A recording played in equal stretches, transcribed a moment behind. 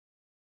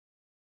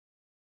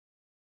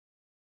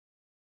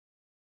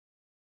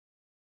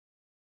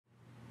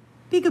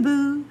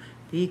Peekaboo,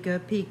 pika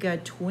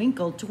pika,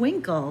 twinkle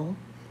twinkle.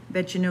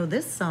 Bet you know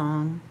this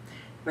song.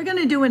 We're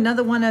gonna do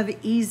another one of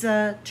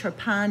Iza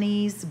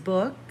Trapani's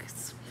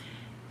books,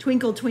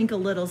 Twinkle Twinkle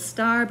Little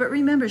Star. But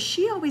remember,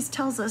 she always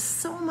tells us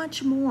so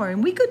much more.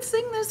 And we could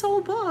sing this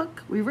whole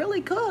book. We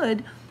really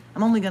could.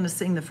 I'm only gonna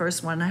sing the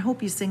first one. I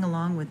hope you sing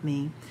along with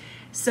me.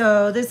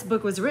 So this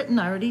book was written,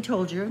 I already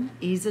told you,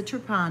 Iza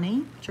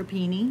Trapani.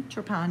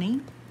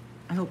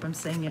 I hope I'm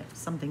saying it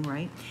something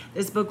right.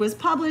 This book was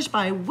published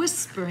by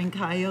Whispering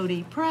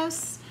Coyote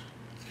Press.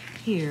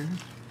 Here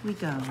we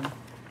go,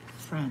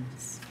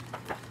 friends.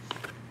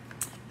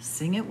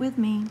 Sing it with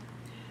me.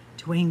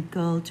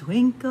 Twinkle,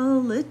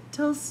 twinkle,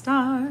 little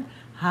star,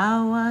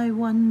 how I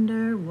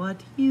wonder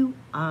what you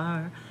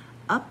are.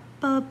 Up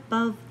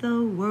above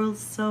the world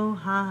so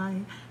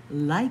high,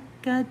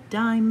 like a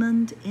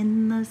diamond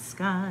in the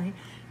sky.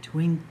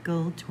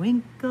 Twinkle,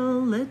 twinkle,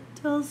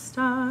 little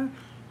star,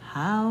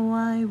 how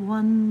I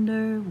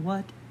wonder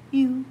what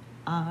you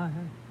are.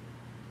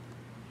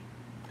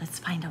 Let's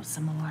find out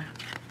some more.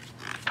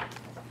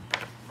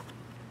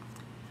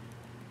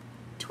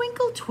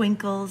 Twinkle,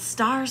 twinkle,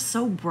 star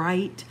so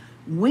bright,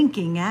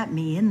 winking at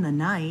me in the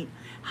night.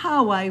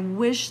 How I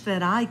wish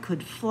that I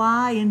could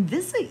fly and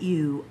visit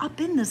you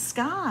up in the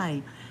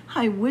sky.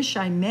 I wish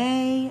I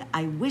may,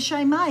 I wish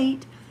I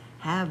might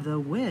have the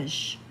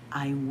wish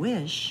I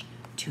wish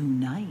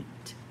tonight.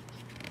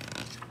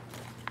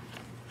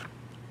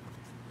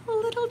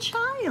 Little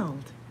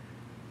child,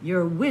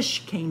 your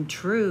wish came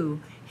true.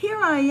 Here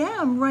I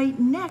am right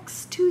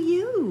next to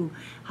you.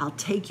 I'll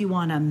take you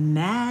on a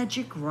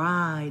magic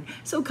ride.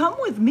 So come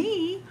with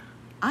me,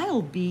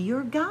 I'll be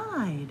your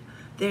guide.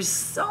 There's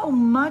so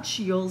much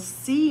you'll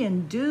see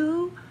and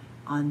do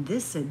on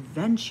this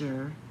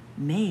adventure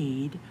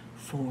made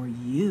for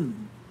you.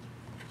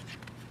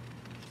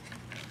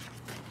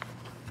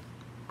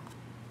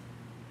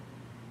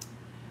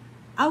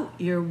 Out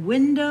your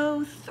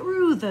window,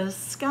 through the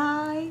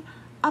sky,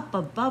 up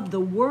above the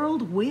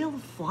world we'll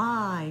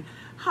fly,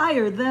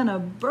 higher than a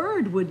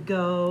bird would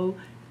go,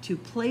 to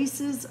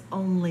places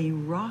only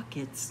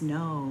rockets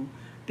know.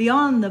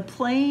 Beyond the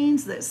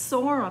plains that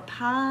soar up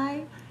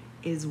high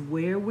is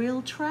where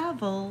we'll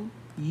travel,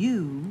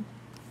 you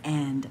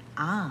and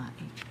I.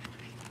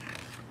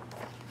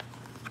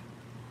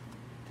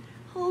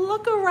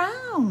 Look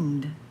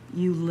around,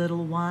 you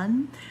little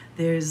one.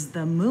 There's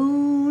the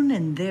moon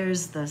and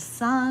there's the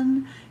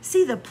sun.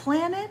 See the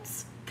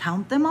planets?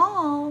 Count them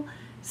all.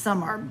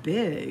 Some are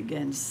big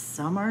and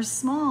some are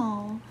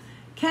small.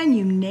 Can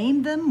you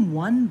name them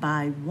one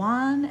by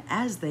one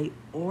as they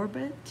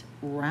orbit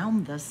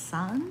round the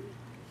sun?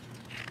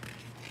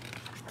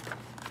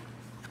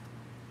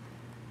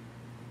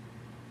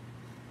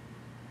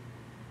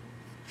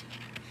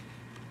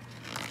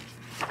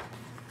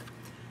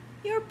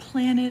 Your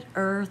planet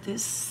Earth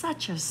is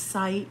such a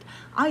sight.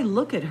 I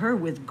look at her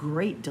with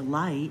great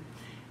delight.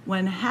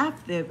 When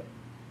half the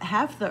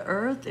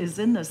earth is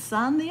in the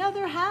sun, the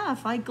other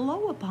half I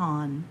glow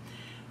upon.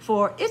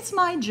 For it's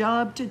my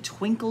job to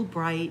twinkle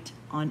bright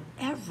on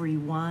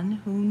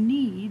everyone who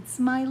needs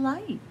my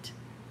light.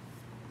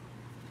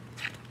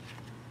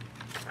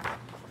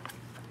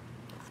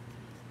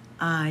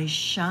 I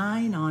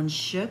shine on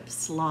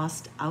ships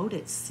lost out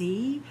at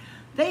sea.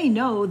 They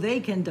know they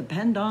can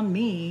depend on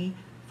me.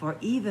 For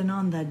even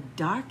on the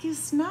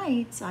darkest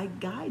nights, I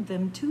guide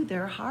them to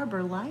their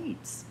harbor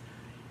lights.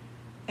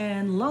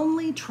 And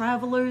lonely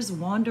travelers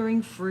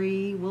wandering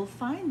free will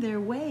find their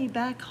way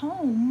back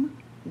home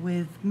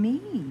with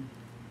me.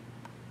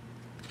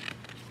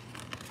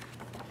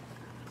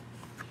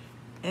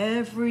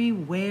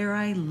 Everywhere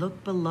I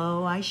look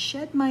below, I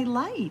shed my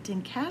light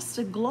and cast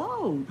a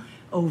glow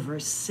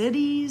over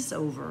cities,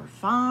 over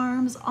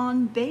farms,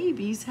 on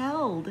babies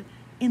held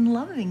in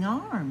loving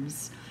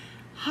arms.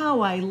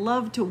 How I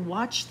love to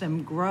watch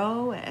them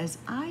grow as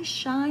I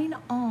shine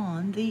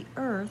on the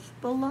earth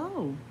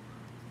below.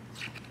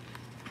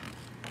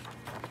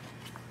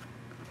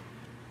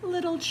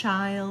 Little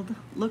child,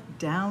 look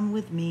down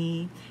with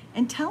me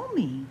and tell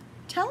me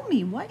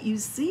what you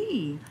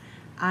see.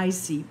 I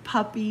see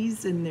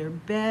puppies in their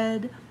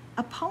bed,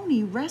 a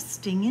pony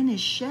resting in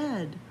his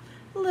shed,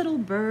 little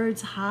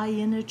birds high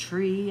in a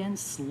tree, and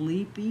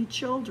sleepy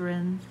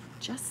children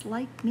just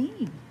like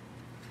me.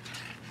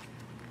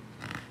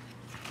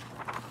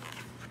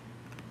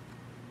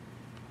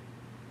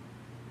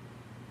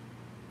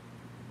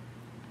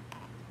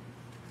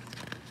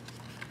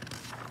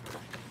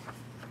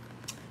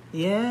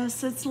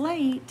 Yes, it's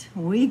late.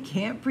 We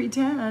can't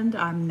pretend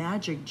our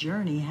magic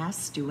journey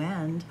has to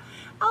end.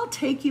 I'll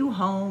take you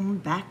home,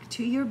 back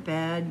to your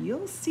bed.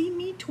 You'll see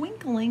me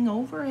twinkling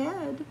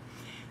overhead.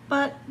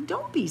 But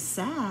don't be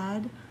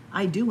sad.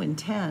 I do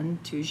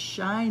intend to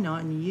shine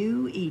on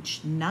you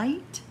each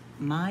night,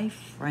 my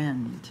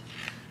friend.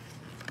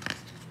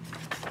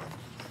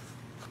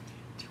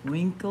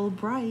 Twinkle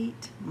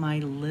bright, my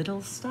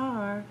little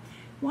star.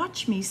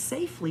 Watch me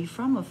safely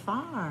from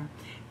afar.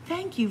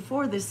 Thank you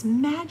for this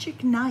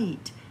magic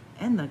night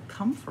and the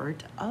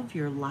comfort of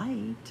your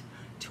light.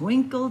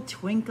 Twinkle,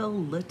 twinkle,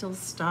 little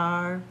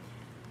star,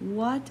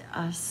 What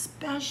a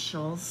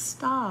special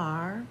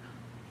star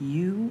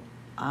you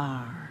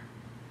are.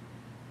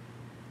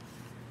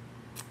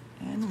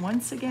 And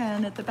once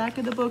again, at the back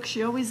of the book,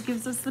 she always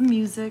gives us the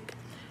music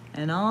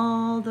and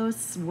all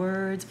those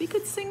words. We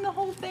could sing the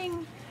whole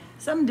thing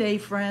someday,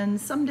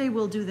 friends. Someday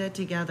we'll do that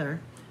together.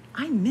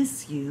 I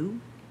miss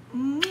you.